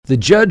The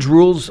judge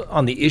rules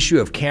on the issue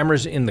of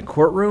cameras in the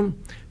courtroom.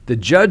 The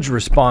judge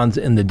responds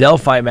in the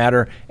Delphi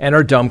matter, and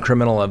our dumb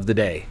criminal of the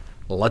day.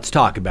 Let's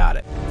talk about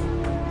it.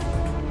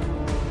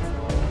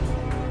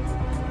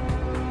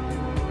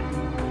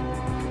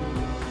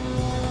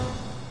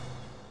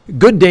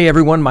 Good day,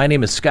 everyone. My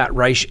name is Scott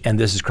Reich, and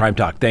this is Crime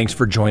Talk. Thanks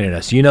for joining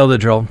us. You know the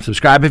drill.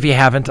 Subscribe if you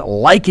haven't,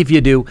 like if you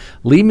do,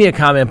 leave me a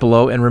comment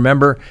below, and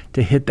remember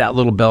to hit that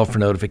little bell for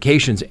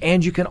notifications.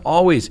 And you can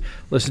always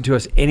listen to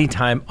us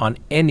anytime on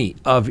any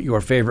of your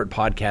favorite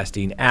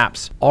podcasting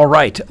apps. All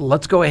right,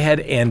 let's go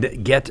ahead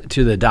and get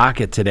to the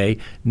docket today,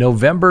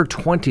 November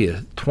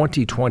 20th,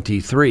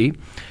 2023.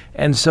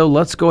 And so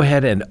let's go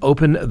ahead and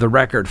open the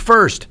record.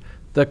 First,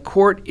 the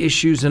court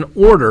issues an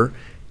order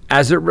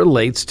as it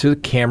relates to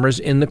cameras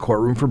in the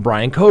courtroom for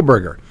Bryan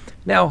Kohberger.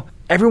 Now,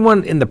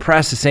 everyone in the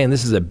press is saying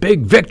this is a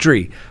big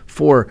victory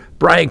for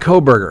Bryan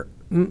Kohberger.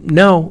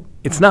 No,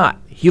 it's not.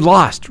 He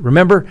lost.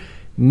 Remember,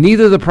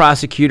 neither the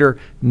prosecutor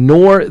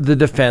nor the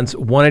defense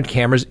wanted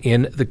cameras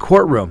in the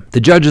courtroom.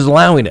 The judge is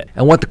allowing it.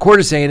 And what the court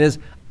is saying is,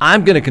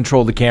 I'm going to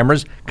control the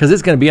cameras because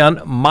it's going to be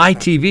on my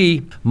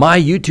TV, my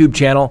YouTube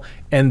channel,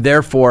 and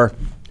therefore,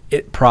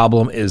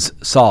 problem is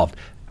solved.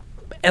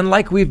 And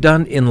like we've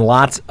done in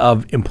lots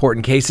of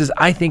important cases,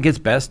 I think it's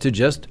best to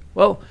just,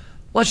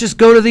 let's just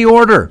go to the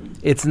order.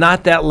 It's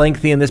not that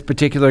lengthy in this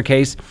particular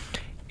case.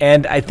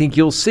 And I think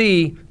you'll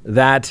see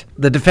that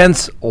the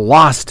defense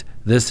lost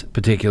this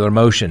particular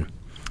motion.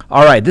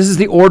 All right, this is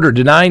the order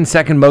denying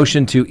second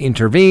motion to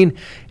intervene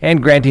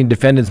and granting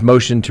defendant's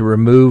motion to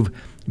remove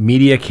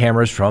media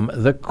cameras from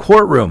the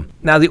courtroom.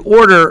 Now, the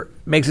order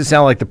makes it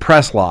sound like the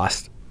press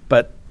lost,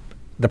 but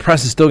the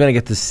press is still going to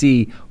get to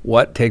see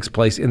what takes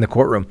place in the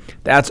courtroom.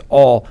 That's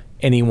all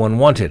anyone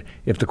wanted.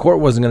 If the court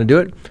wasn't going to do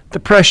it, the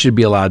press should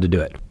be allowed to do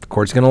it. The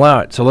court's going to allow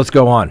it. So let's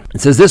go on.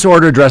 It says this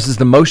order addresses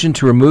the motion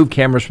to remove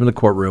cameras from the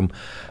courtroom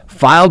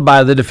filed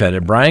by the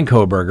defendant, Bryan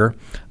Kohberger,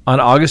 on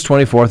August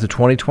 24th of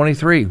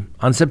 2023.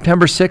 On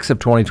September 6th of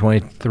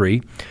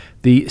 2023,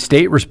 the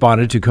state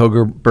responded to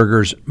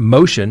Kohberger's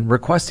motion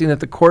requesting that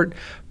the court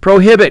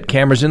prohibit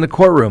cameras in the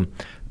courtroom,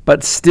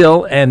 but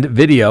still end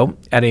video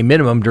at a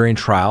minimum during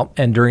trial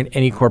and during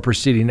any court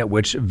proceeding at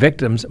which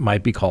victims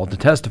might be called to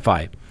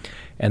testify.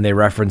 And they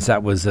referenced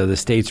that was the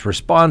state's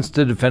response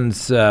to the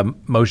defendant's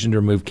motion to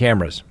remove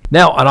cameras.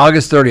 Now, on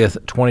August 30th,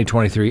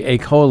 2023, a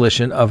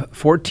coalition of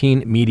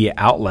 14 media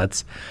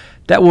outlets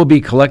that will be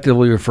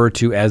collectively referred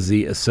to as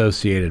the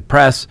Associated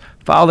Press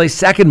filed a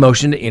second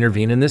motion to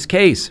intervene in this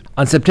case.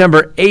 On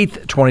September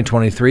 8th,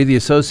 2023, the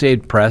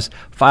Associated Press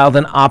filed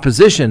an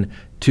opposition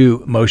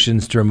to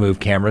motions to remove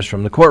cameras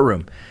from the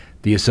courtroom.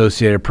 The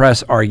Associated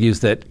Press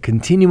argues that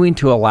continuing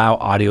to allow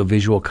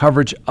audiovisual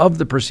coverage of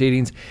the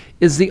proceedings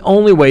is the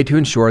only way to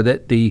ensure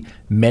that the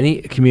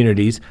many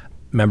communities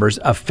members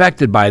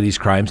affected by these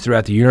crimes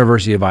throughout the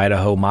University of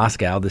Idaho,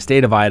 Moscow, the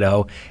state of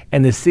Idaho,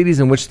 and the cities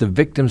in which the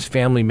victims'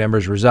 family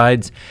members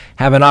resides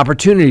have an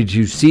opportunity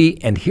to see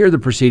and hear the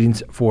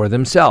proceedings for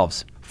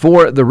themselves.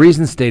 For the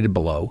reasons stated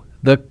below,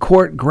 the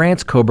court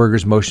grants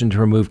Kohberger's motion to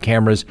remove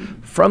cameras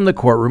from the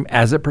courtroom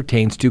as it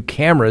pertains to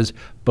cameras,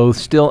 both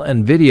still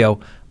and video,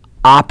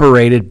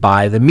 operated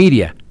by the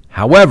media.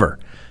 However,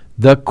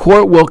 the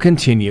court will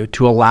continue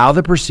to allow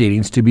the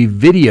proceedings to be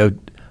videoed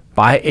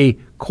by a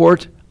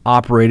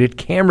court-operated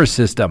camera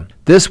system.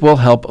 This will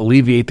help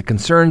alleviate the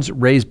concerns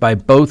raised by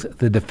both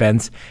the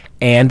defense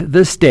and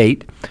the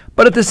state,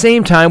 but at the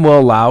same time will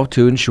allow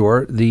to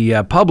ensure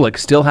the public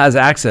still has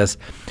access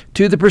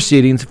to the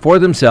proceedings for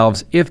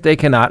themselves if they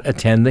cannot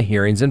attend the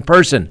hearings in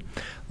person.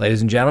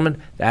 Ladies and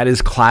gentlemen, that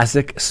is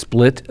classic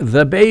split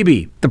the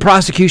baby. The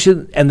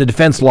prosecution and the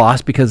defense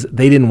lost because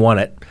they didn't want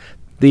it.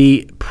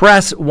 The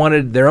press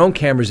wanted their own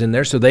cameras in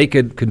there so they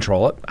could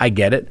control it. I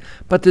get it.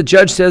 But the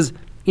judge says,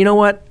 you know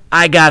what?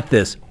 I got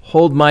this.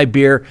 Hold my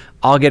beer.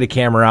 I'll get a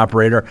camera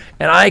operator,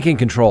 and I can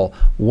control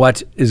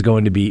what is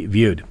going to be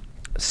viewed.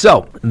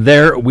 So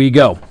there we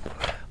go.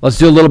 Let's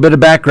do a little bit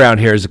of background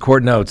here as the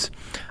court notes.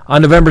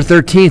 On November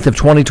 13th of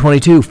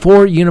 2022,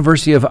 4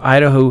 University of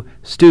Idaho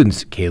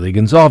students, Kaylee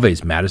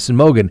Gonzalez, Madison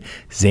Mogan,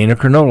 Zaina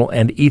Kernodle,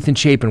 and Ethan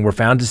Chapin were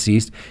found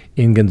deceased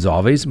in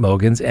Gonzalez,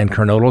 Mogan's, and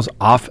Kernodle's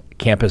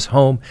off-campus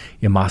home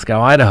in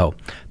Moscow, Idaho.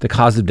 The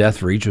cause of death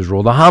for each was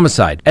ruled a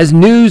homicide. As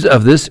news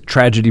of this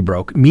tragedy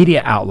broke,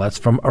 media outlets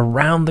from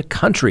around the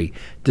country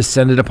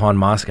descended upon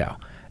Moscow.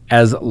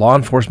 As law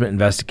enforcement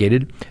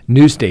investigated,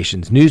 news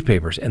stations,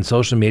 newspapers, and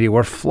social media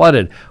were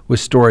flooded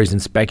with stories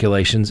and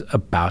speculations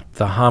about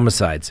the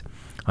homicides.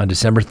 On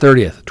December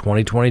 30th,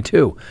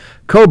 2022,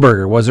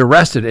 Kohberger was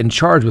arrested and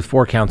charged with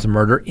 4 counts of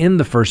murder in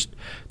the first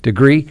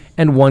degree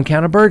and 1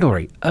 count of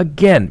burglary.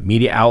 Again,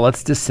 media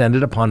outlets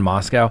descended upon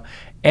Moscow,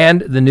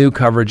 and the new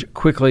coverage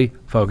quickly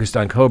focused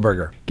on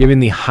Kohberger. Given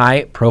the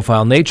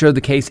high-profile nature of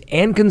the case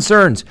and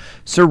concerns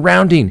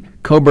surrounding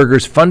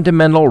Kohberger's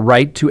fundamental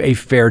right to a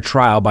fair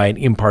trial by an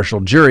impartial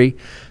jury,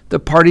 the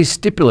parties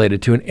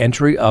stipulated to an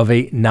entry of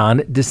a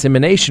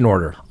non-dissemination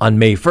order. On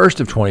May 1st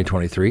of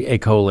 2023, a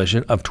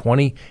coalition of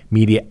 20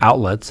 media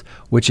outlets,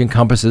 which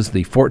encompasses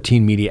the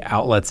 14 media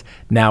outlets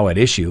now at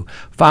issue,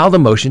 filed a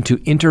motion to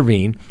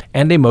intervene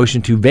and a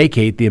motion to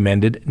vacate the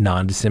amended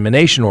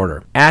non-dissemination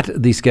order. At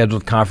the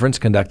scheduled conference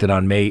conducted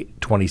on May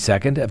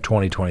 22nd of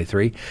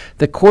 2023,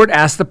 the court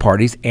asked the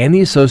parties and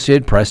the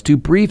Associated Press to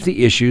brief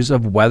the issues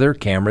of whether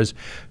cameras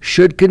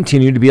should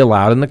continue to be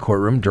allowed in the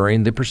courtroom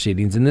during the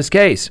proceedings in this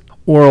case.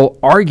 Oral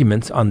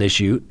arguments on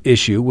this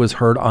issue was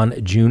heard on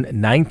June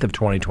 9th of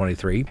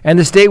 2023, and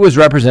the state was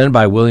represented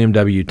by William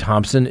W.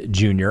 Thompson,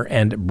 Jr.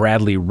 and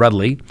Bradley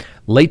Rudley,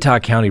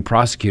 Latah County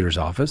Prosecutor's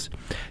Office.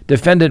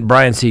 Defendant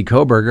Bryan C.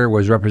 Kohberger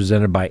was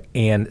represented by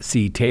Ann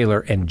C.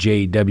 Taylor and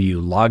J.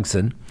 W.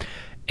 Logson,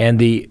 and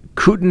the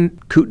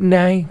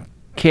Kootenai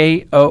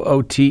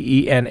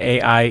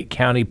Kootenai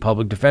County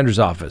Public Defender's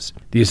Office.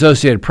 The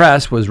Associated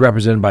Press was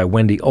represented by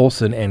Wendy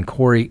Olson and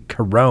Corey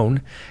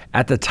Carone.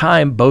 At the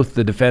time, both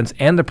the defense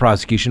and the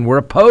prosecution were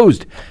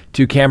opposed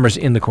to cameras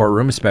in the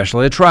courtroom,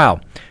 especially at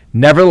trial.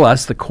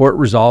 Nevertheless, the court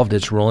resolved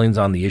its rulings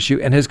on the issue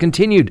and has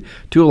continued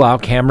to allow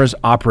cameras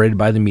operated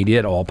by the media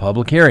at all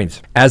public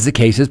hearings. As the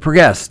case has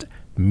progressed,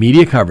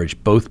 media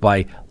coverage, both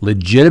by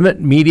legitimate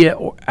media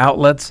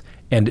outlets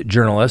and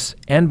journalists,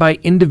 and by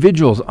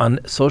individuals on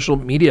social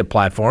media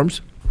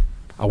platforms,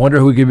 I wonder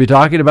who we could be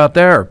talking about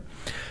there,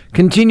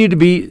 continue to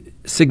be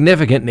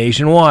significant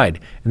nationwide.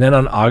 And then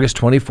on August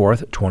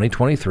 24th,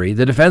 2023,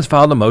 the defense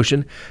filed a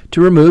motion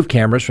to remove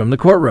cameras from the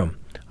courtroom.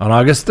 On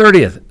August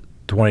 30th,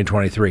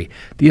 2023,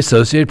 the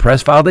Associated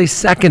Press filed a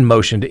second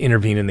motion to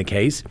intervene in the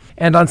case,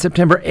 and on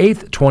September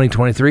 8th,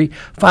 2023,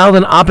 filed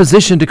an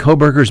opposition to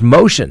Kohberger's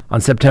motion. On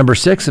September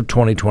 6th of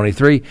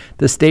 2023,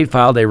 the state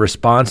filed a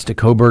response to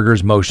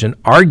Kohberger's motion,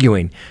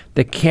 arguing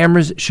that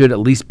cameras should at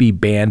least be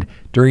banned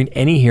during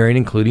any hearing,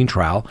 including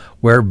trial,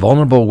 where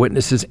vulnerable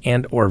witnesses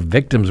and or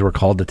victims were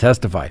called to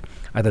testify.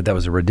 I thought that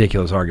was a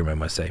ridiculous argument, I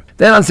must say.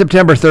 Then on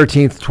September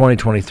 13th,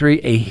 2023,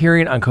 a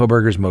hearing on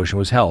Kohberger's motion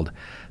was held.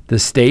 The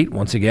state,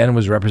 once again,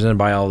 was represented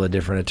by all the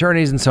different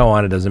attorneys and so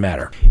on. It doesn't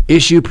matter.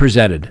 Issue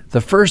presented.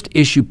 The first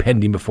issue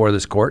pending before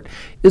this court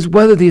is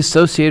whether the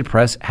Associated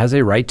Press has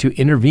a right to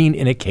intervene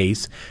in a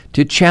case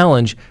to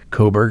challenge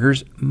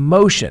Kohberger's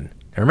motion.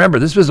 And remember,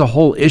 this was a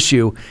whole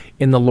issue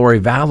in the Lori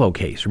Vallow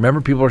case.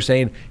 Remember, people are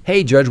saying,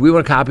 hey, Judge, we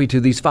want a copy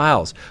to these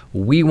files.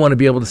 We want to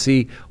be able to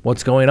see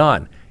what's going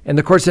on. And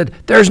the court said,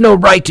 there's no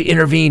right to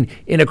intervene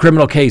in a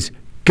criminal case.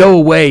 Go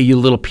away, you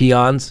little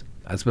peons.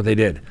 That's what they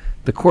did.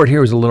 The court here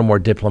was a little more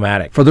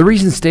diplomatic. For the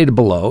reasons stated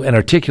below and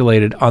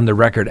articulated on the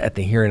record at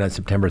the hearing on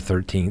September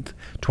 13th,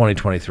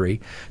 2023,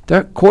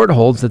 the court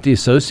holds that the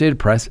Associated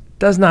Press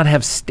does not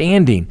have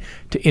standing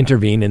to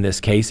intervene in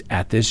this case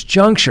at this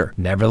juncture.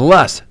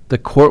 Nevertheless, the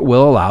court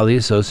will allow the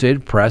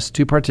Associated Press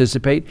to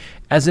participate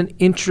as an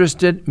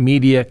interested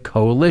media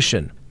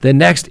coalition. The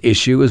next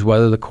issue is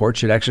whether the court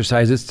should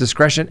exercise its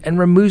discretion and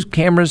remove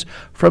cameras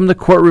from the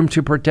courtroom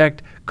to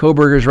protect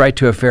Kohberger's right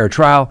to a fair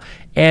trial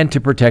and to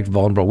protect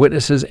vulnerable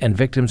witnesses and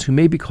victims who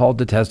may be called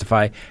to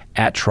testify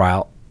at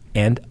trial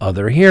and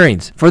other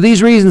hearings. For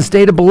these reasons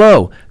stated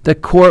below, the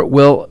court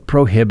will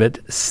prohibit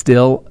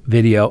still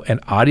video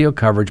and audio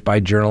coverage by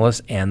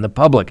journalists and the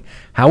public.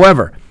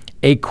 However,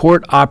 a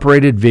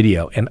court-operated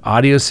video and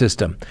audio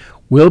system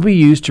will be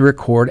used to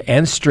record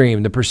and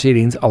stream the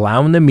proceedings,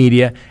 allowing the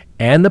media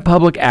and the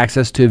public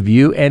access to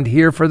view and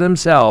hear for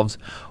themselves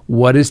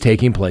what is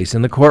taking place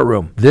in the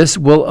courtroom. This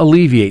will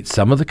alleviate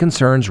some of the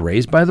concerns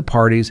raised by the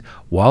parties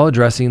while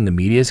addressing the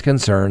media's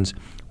concerns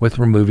with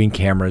removing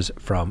cameras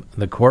from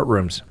the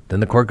courtrooms.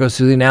 Then the court goes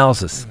through the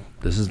analysis.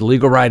 This is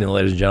legal writing,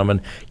 ladies and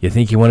gentlemen. You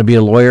think you want to be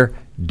a lawyer?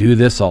 Do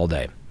this all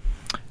day.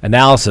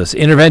 Analysis.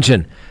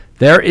 Intervention.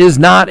 There is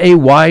not a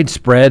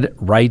widespread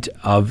right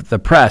of the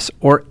press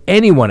or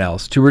anyone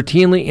else to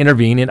routinely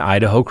intervene in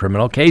Idaho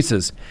criminal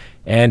cases.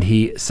 And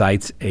he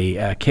cites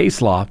a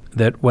case law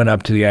that went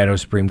up to the Idaho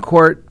Supreme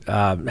Court,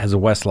 has a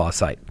Westlaw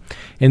site.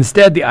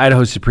 Instead, the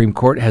Idaho Supreme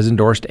Court has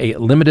endorsed a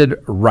limited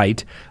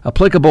right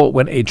applicable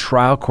when a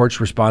trial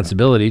court's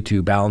responsibility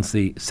to balance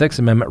the Sixth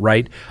Amendment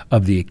right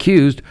of the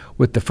accused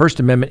with the First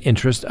Amendment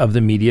interest of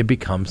the media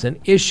becomes an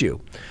issue.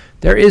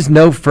 There is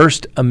no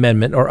First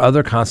Amendment or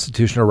other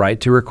constitutional right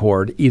to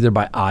record, either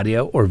by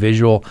audio or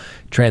visual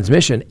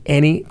transmission,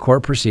 any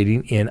court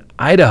proceeding in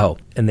Idaho.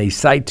 And they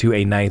cite to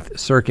a Ninth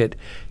Circuit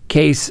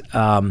case,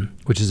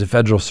 which is a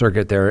federal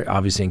circuit there,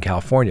 obviously in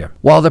California.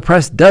 While the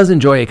press does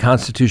enjoy a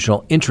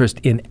constitutional interest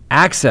in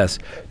access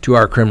to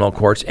our criminal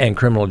courts and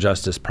criminal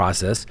justice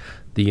process,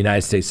 the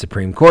United States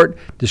Supreme Court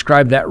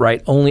described that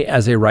right only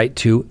as a right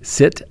to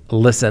sit,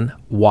 listen,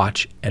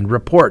 watch, and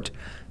report.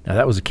 Now,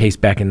 that was a case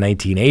back in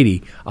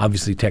 1980.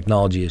 Obviously,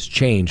 technology has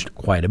changed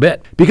quite a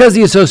bit. Because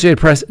the Associated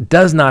Press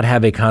does not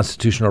have a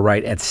constitutional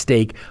right at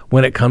stake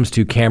when it comes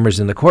to cameras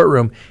in the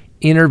courtroom,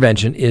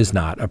 intervention is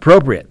not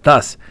appropriate.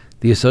 Thus,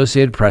 the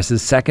Associated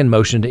Press's second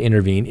motion to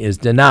intervene is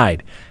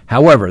denied.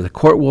 However, the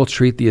court will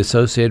treat the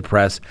Associated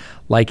Press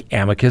like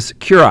amicus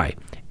curiae.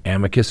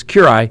 Amicus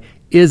curiae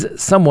is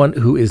someone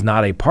who is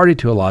not a party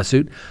to a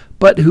lawsuit,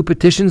 but who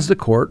petitions the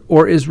court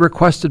or is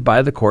requested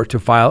by the court to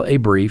file a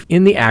brief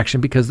in the action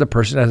because the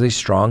person has a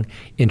strong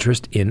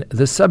interest in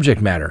the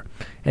subject matter.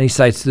 And he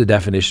cites the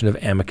definition of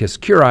amicus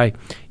curiae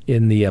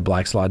in the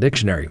Black's Law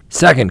Dictionary.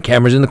 Second,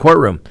 cameras in the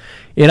courtroom.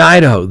 In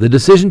Idaho, the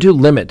decision to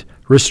limit,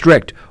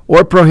 restrict,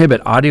 or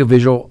prohibit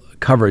audiovisual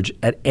coverage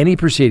at any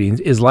proceedings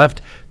is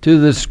left to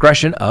the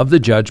discretion of the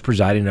judge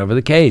presiding over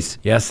the case.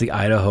 Yes, the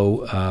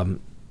Idaho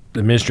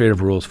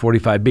Administrative Rules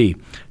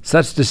 45B.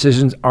 Such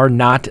decisions are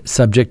not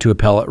subject to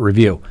appellate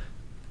review.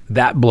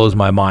 That blows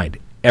my mind.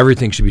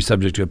 Everything should be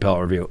subject to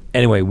appellate review.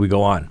 Anyway, we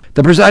go on.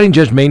 The presiding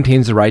judge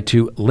maintains the right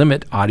to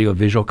limit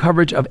audiovisual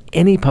coverage of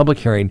any public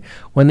hearing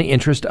when the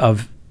interest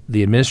of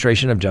the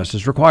administration of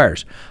justice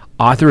requires.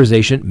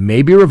 Authorization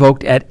may be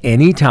revoked at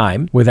any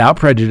time without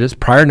prejudice,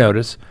 prior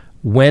notice,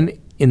 when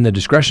in the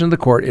discretion of the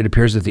court it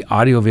appears that the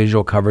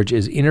audiovisual coverage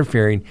is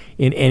interfering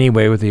in any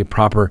way with the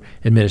proper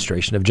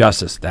administration of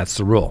justice. That's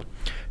the rule.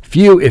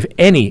 Few, if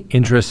any,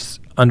 interests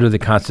under the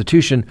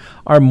Constitution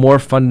are more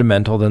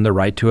fundamental than the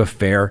right to a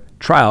fair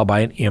trial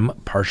by an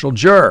impartial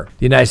juror.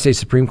 The United States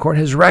Supreme Court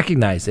has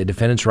recognized a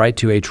defendant's right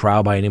to a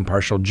trial by an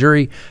impartial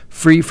jury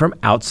free from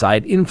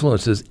outside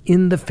influences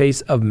in the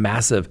face of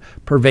massive,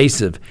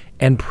 pervasive,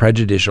 and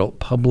prejudicial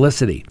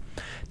publicity.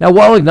 Now,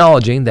 while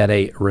acknowledging that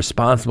a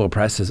responsible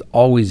press has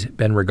always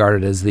been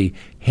regarded as the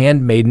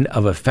handmaiden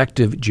of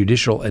effective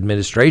judicial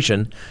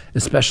administration,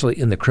 especially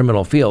in the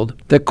criminal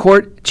field, the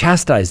court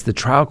chastised the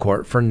trial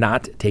court for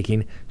not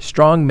taking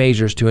strong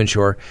measures to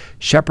ensure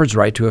Shepard's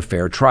right to a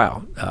fair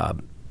trial.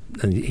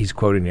 And he's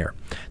quoting here.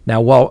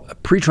 Now, while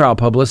pretrial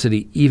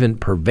publicity, even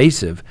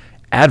pervasive,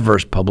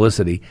 adverse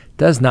publicity,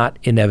 does not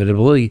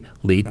inevitably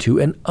lead to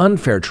an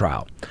unfair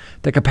trial.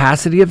 The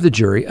capacity of the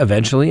jury,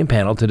 eventually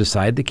impaneled to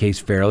decide the case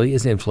fairly,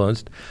 is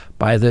influenced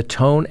by the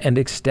tone and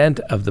extent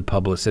of the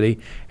publicity,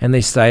 and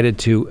they cited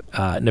to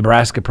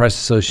Nebraska Press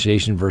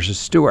Association versus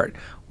Stewart,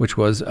 which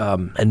was a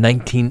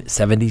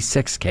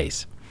 1976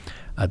 case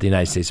at the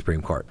United States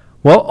Supreme Court.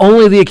 Well,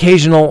 only the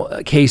occasional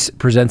case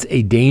presents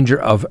a danger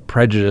of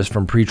prejudice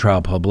from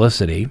pretrial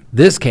publicity.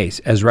 This case,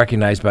 as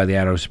recognized by the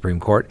Idaho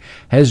Supreme Court,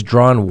 has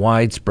drawn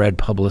widespread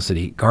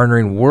publicity,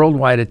 garnering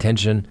worldwide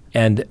attention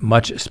and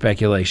much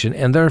speculation,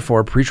 and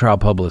therefore pretrial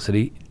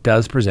publicity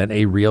does present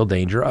a real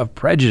danger of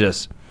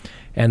prejudice.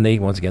 And they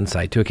once again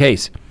cite to a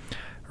case.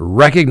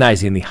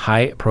 Recognizing the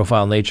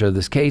high-profile nature of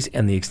this case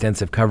and the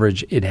extensive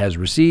coverage it has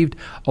received,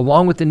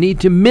 along with the need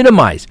to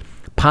minimize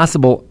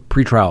possible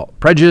pretrial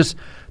prejudice,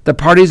 the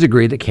parties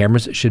agreed that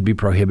cameras should be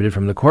prohibited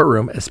from the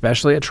courtroom,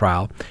 especially at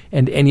trial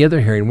and any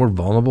other hearing where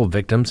vulnerable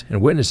victims and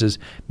witnesses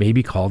may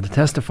be called to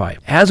testify.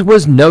 As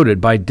was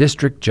noted by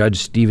District Judge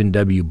Stephen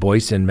W.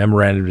 Boyce in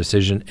Memorandum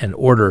Decision and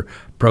Order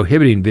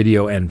prohibiting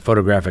video and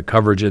photographic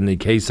coverage in the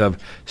case of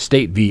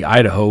State v.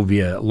 Idaho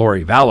via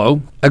Lori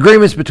Vallow,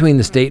 agreements between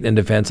the state and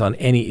defense on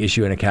any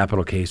issue in a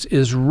capital case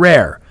is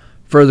rare,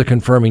 further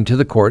confirming to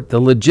the court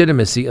the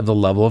legitimacy of the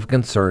level of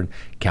concern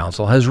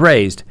counsel has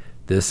raised.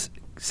 This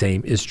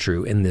same is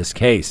true in this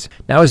case.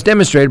 Now, as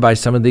demonstrated by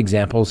some of the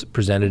examples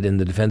presented in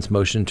the defense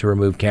motion to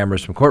remove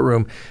cameras from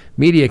courtroom,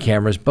 media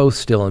cameras, both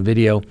still and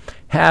video,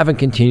 have and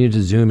continue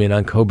to zoom in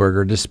on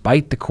Kohberger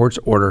despite the court's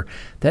order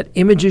that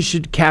images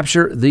should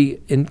capture the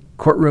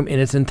courtroom in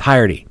its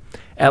entirety.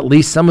 At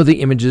least some of the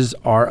images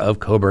are of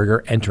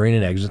Kohberger entering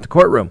and exiting the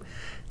courtroom.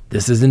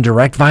 This is in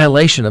direct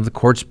violation of the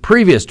court's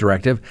previous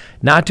directive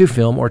not to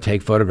film or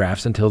take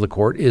photographs until the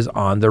court is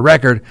on the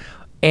record,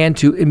 and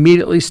to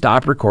immediately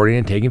stop recording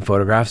and taking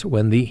photographs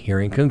when the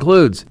hearing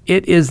concludes.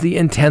 It is the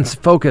intense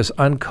focus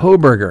on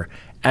Kohberger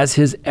as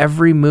his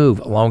every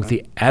move, along with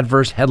the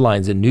adverse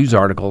headlines in news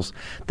articles,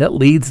 that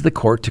leads the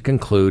court to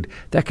conclude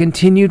that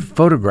continued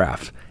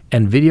photograph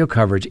and video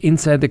coverage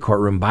inside the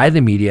courtroom by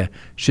the media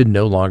should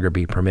no longer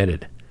be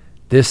permitted.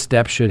 This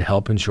step should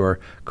help ensure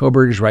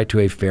Kohberger's right to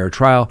a fair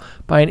trial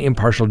by an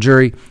impartial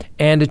jury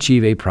and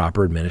achieve a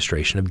proper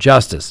administration of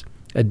justice.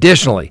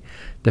 Additionally,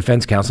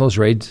 defense counsel has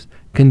raised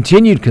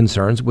continued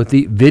concerns with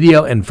the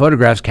video and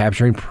photographs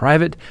capturing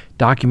private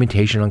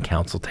documentation on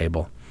counsel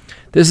table.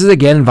 This is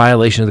again in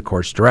violation of the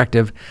court's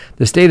directive.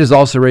 The state has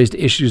also raised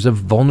issues of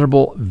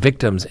vulnerable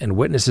victims and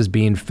witnesses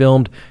being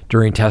filmed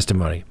during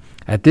testimony.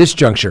 At this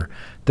juncture,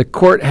 the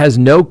court has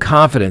no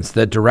confidence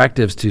that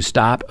directives to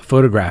stop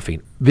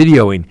photographing,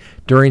 videoing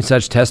during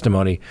such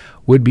testimony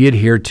would be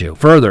adhered to.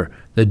 Further,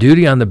 the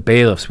duty on the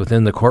bailiffs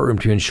within the courtroom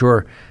to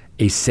ensure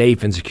a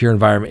safe and secure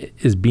environment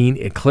is being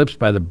eclipsed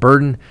by the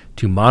burden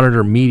to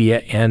monitor media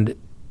and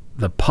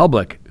the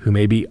public who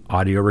may be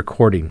audio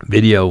recording,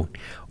 video,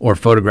 or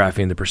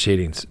photographing the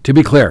proceedings. To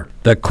be clear,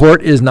 the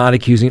court is not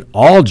accusing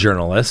all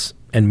journalists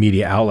and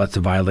media outlets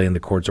of violating the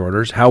court's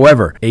orders.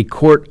 However, a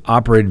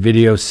court-operated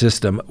video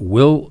system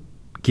will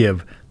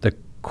give the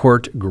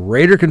court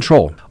greater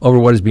control over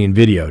what is being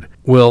videoed.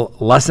 will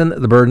lessen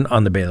the burden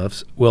on the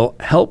bailiffs, will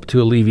help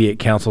to alleviate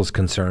counsel's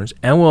concerns,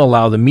 and will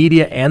allow the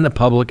media and the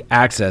public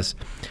access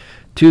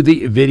to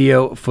the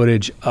video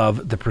footage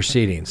of the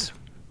proceedings.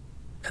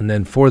 And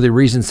then for the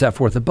reasons set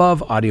forth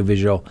above,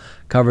 audiovisual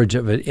coverage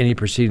of any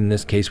proceeding in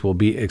this case will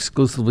be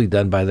exclusively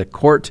done by the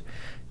court.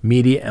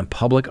 Media and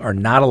public are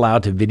not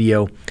allowed to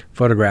video,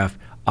 photograph,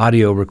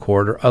 audio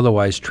record, or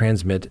otherwise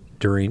transmit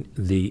during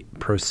the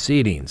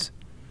proceedings.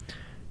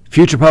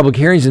 Future public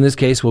hearings in this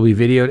case will be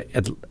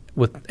videoed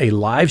with a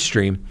live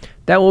stream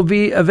that will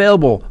be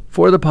available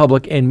for the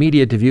public and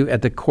media to view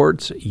at the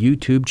court's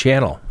YouTube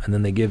channel. And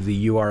then they give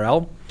the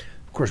URL.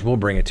 Of course, we'll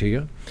bring it to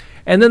you.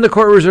 And then the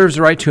court reserves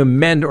the right to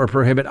amend or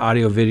prohibit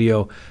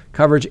audio-video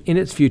coverage in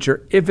its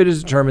future if it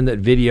is determined that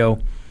video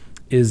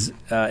is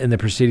in the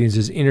proceedings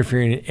is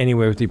interfering in any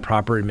way with the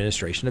proper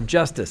administration of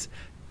justice.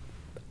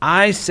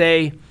 I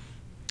say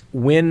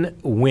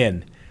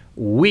win-win.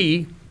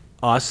 We,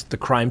 us, the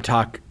Crime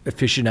Talk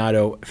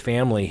aficionado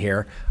family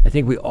here, I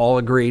think we all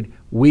agreed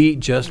we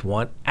just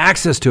want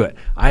access to it.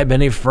 I have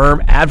been a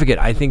firm advocate.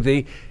 I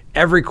think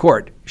every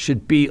court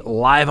should be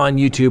live on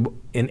YouTube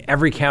in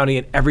every county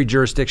and every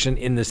jurisdiction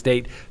in the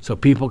state so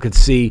people could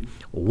see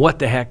what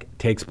the heck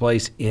takes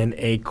place in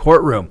a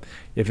courtroom.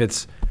 If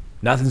it's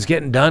nothing's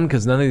getting done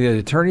because none of the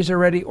attorneys are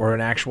ready or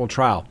an actual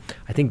trial.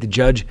 I think the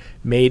judge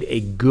made a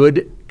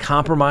good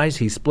compromise.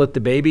 He split the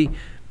baby.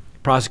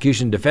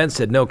 Prosecution and defense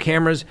said no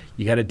cameras.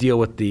 You got to deal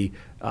with the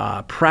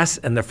press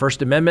and the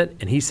First Amendment.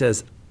 And he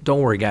says,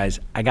 don't worry, guys.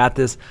 I got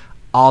this.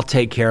 I'll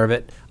take care of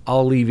it.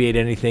 I'll alleviate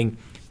anything.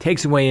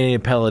 Takes away any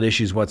appellate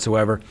issues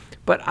whatsoever.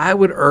 But I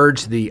would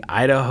urge the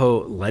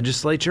Idaho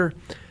legislature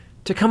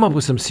to come up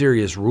with some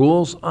serious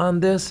rules on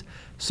this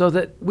so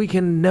that we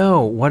can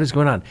know what is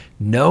going on.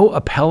 No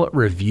appellate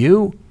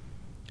review?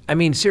 I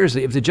mean,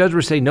 seriously, if the judge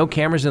were to say no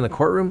cameras in the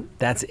courtroom,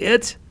 that's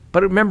it?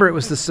 But remember, it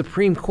was the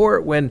Supreme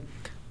Court when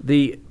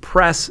the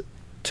press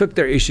took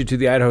their issue to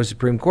the Idaho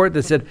Supreme Court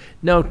that said,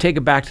 no, take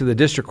it back to the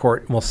district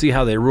court and we'll see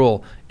how they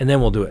rule and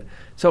then we'll do it.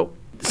 So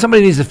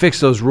somebody needs to fix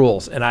those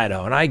rules in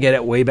Idaho. And I get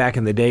it, way back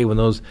in the day when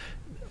those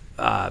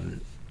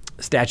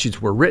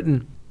statutes were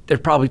written, they're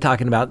probably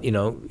talking about,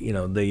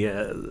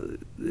 the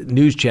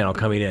news channel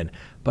coming in,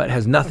 but it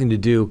has nothing to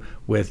do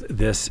with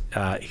this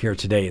here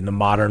today in the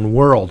modern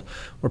world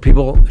where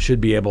people should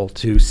be able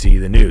to see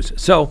the news.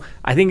 So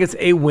I think it's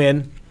a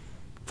win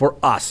for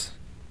us.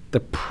 The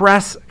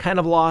press kind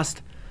of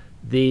lost.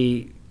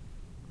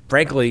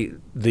 Frankly,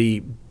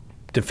 the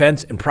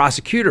defense and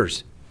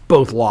prosecutors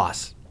both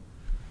lost.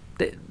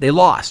 They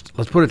lost.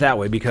 Let's put it that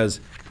way because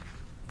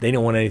they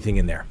don't want anything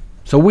in there.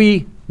 So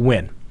we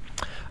win.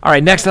 All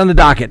right, next on the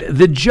docket,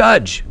 the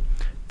judge.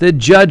 The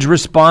judge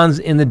responds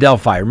in the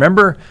Delphi.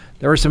 Remember,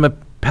 there were some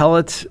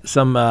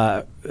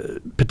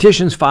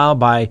petitions filed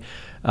by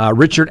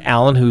Richard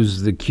Allen,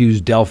 who's the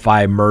accused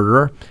Delphi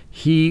murderer.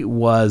 He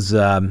was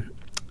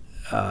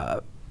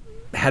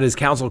had his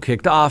counsel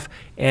kicked off,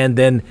 and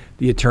then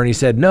the attorney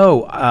said,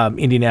 no,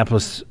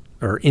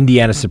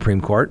 Indiana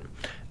Supreme Court,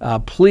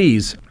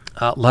 please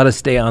let us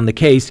stay on the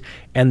case,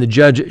 and the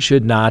judge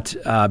should not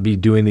be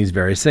doing these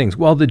various things.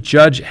 Well, the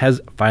judge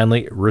has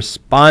finally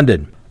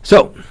responded.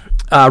 So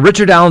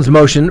Richard Allen's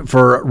motion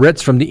for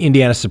writs from the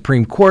Indiana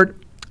Supreme Court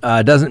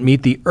doesn't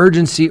meet the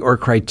urgency or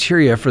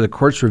criteria for the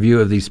court's review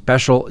of the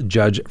special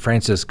Judge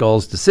Francis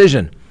Gull's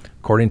decision,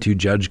 according to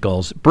Judge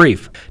Gull's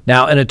brief.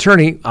 Now, an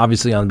attorney,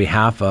 obviously on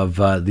behalf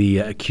of the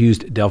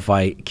accused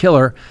Delphi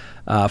killer,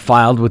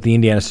 filed with the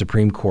Indiana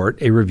Supreme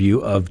Court a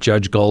review of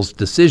Judge Gull's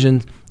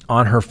decision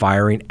on her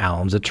firing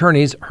Allen's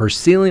attorneys, her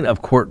sealing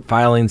of court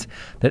filings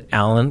that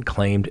Allen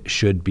claimed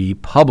should be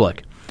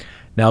public.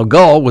 Now,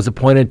 Gull was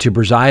appointed to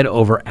preside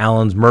over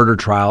Allen's murder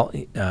trial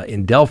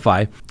in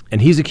Delphi,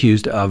 and he's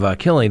accused of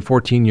killing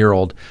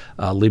 14-year-old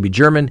Libby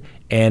German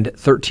and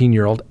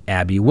 13-year-old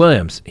Abby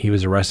Williams. He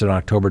was arrested on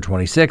October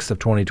 26th of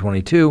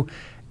 2022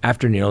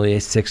 after nearly a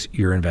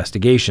 6-year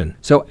investigation.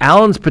 So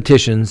Allen's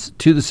petitions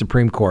to the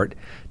Supreme Court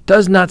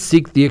does not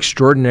seek the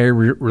extraordinary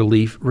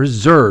relief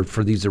reserved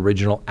for these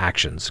original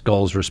actions.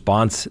 Gull's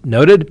response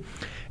noted,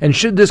 and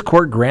should this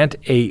court grant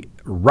a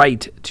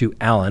right to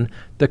Allen,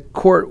 the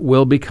court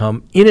will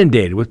become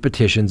inundated with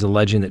petitions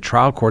alleging that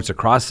trial courts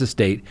across the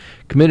state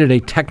committed a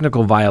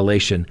technical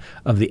violation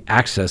of the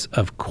access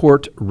of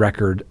court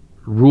record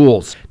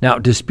rules. Now,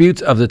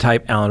 disputes of the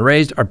type Allen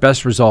raised are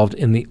best resolved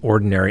in the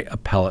ordinary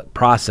appellate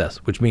process,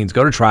 which means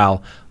go to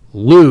trial,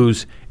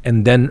 lose,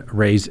 and then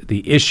raise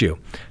the issue.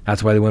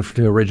 That's why they went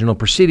from the original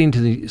proceeding to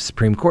the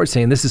Supreme Court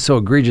saying this is so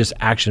egregious,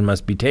 action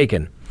must be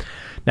taken.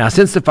 Now,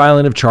 since the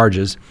filing of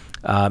charges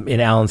in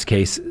Allen's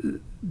case,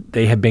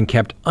 they have been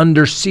kept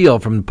under seal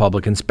from the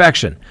public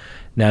inspection.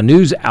 Now,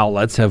 news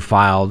outlets have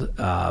filed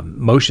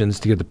motions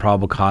to get the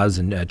probable cause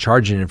and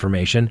charging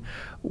information,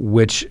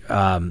 which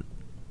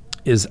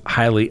is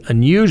highly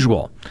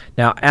unusual.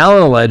 Now,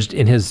 Allen alleged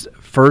in his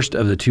first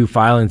of the two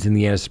filings in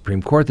the Indiana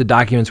Supreme Court the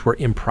documents were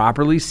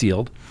improperly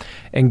sealed,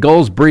 and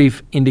Gull's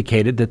brief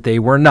indicated that they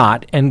were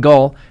not, and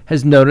Gull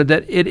has noted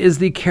that it is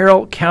the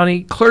Carroll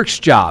County Clerk's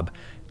job,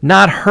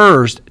 not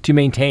hers, to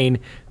maintain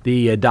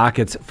the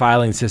docket's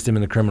filing system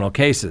in the criminal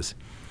cases.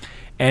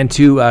 And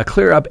to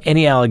clear up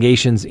any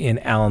allegations in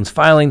Allen's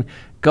filing,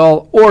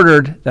 Gull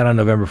ordered that on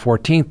November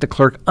 14th, the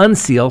clerk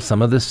unseal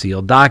some of the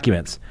sealed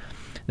documents.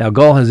 Now,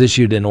 Gull has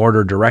issued an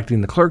order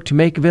directing the clerk to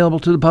make available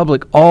to the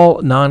public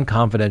all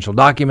non-confidential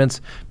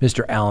documents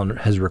Mr. Allen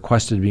has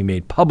requested to be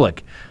made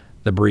public.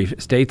 The brief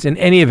states, in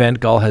any event,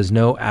 Gull has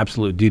no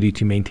absolute duty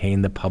to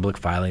maintain the public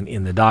filing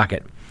in the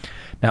docket.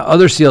 Now,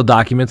 other sealed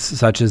documents,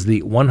 such as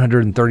the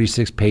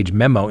 136-page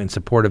memo in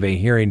support of a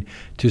hearing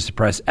to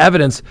suppress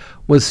evidence,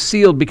 was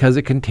sealed because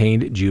it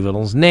contained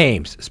juveniles'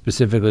 names,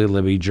 specifically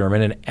Libby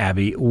German and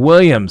Abby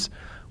Williams,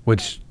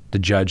 which the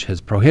judge has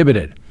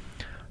prohibited.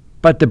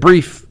 But the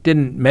brief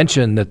didn't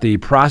mention that the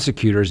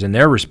prosecutors in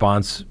their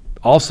response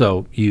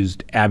also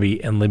used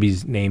Abby and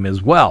Libby's name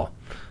as well.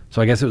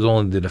 So I guess it was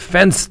only the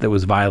defense that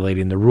was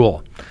violating the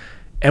rule.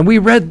 And we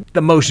read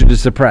the motion to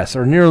suppress,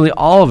 or nearly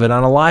all of it,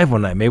 on a live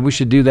one night. Maybe we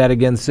should do that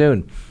again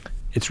soon.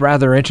 It's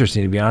rather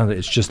interesting, to be honest.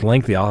 It's just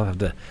lengthy. I'll have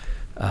to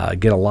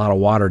get a lot of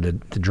water to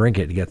drink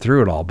it to get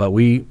through it all, but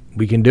we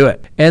can do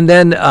it. And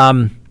then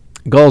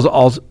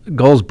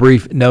Gull's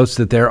brief notes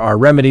that there are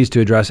remedies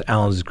to address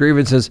Allen's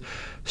grievances,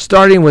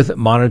 starting with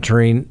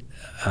motioning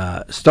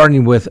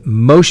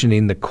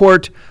the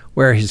court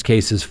where his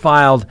case is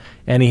filed,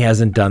 and he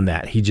hasn't done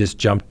that. He just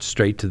jumped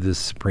straight to the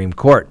Supreme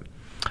Court.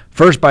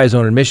 First, by his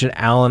own admission,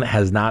 Allen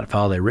has not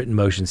filed a written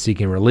motion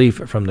seeking relief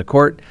from the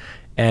court,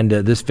 and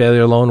this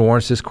failure alone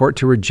warrants this court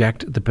to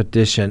reject the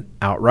petition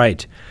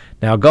outright.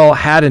 Now, Gull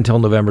had until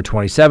November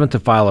 27th to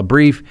file a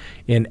brief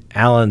in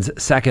Allen's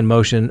second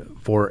motion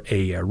for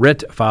a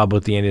writ filed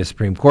with the Indiana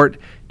Supreme Court,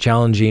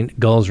 challenging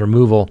Gull's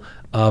removal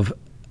of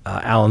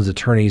Allen's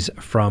attorneys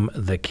from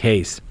the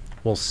case.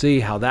 We'll see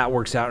how that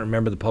works out.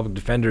 Remember, the public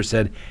defender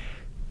said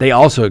they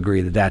also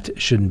agree that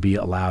that shouldn't be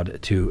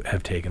allowed to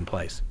have taken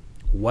place.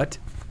 What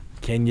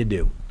can you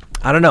do?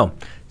 I don't know.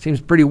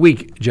 Seems pretty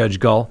weak, Judge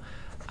Gull.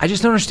 I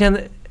just don't understand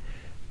that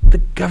the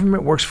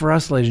government works for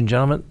us, ladies and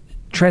gentlemen.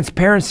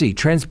 Transparency.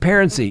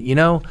 You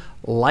know,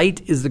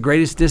 light is the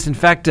greatest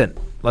disinfectant.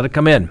 Let it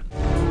come in.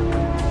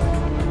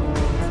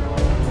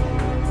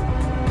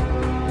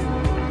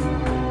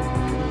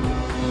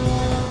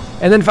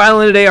 And then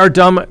finally today, our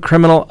dumb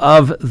criminal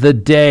of the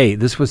day.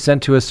 This was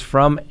sent to us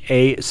from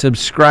a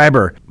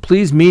subscriber.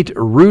 Please meet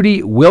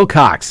Rudy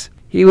Wilcox.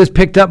 He was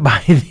picked up by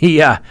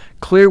the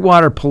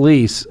Clearwater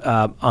police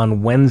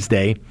on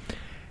Wednesday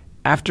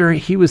after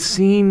he was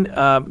seen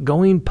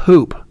going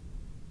poop,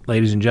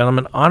 ladies and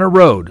gentlemen, on a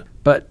road.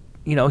 But,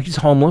 you know, he's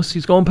homeless.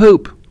 He's going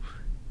poop.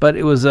 But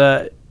it was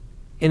in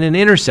an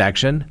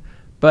intersection.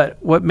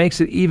 But what makes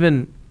it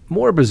even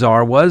more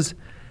bizarre was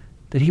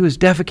that he was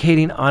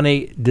defecating on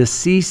a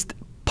deceased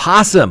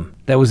possum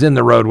that was in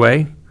the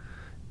roadway.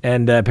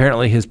 And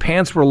apparently his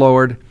pants were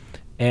lowered,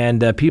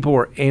 and people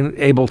were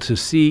able to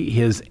see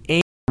his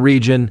anal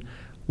region,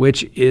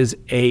 which is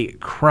a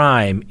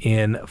crime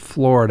in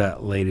Florida,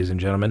 ladies and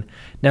gentlemen.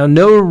 Now,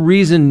 no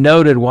reason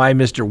noted why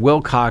Mr.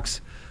 Wilcox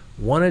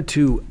wanted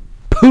to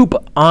poop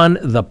on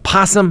the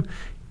possum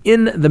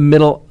in the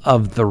middle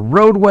of the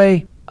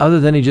roadway, other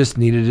than he just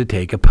needed to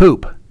take a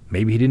poop.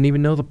 Maybe he didn't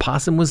even know the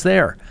possum was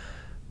there.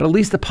 But at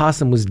least the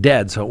possum was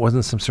dead, so it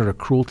wasn't some sort of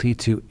cruelty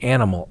to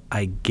animal,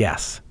 I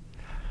guess.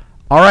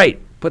 All right,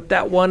 put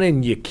that one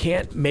in you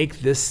can't make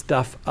this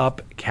stuff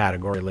up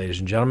category, ladies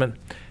and gentlemen.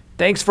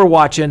 Thanks for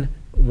watching.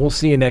 We'll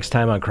see you next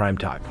time on Crime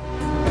Talk.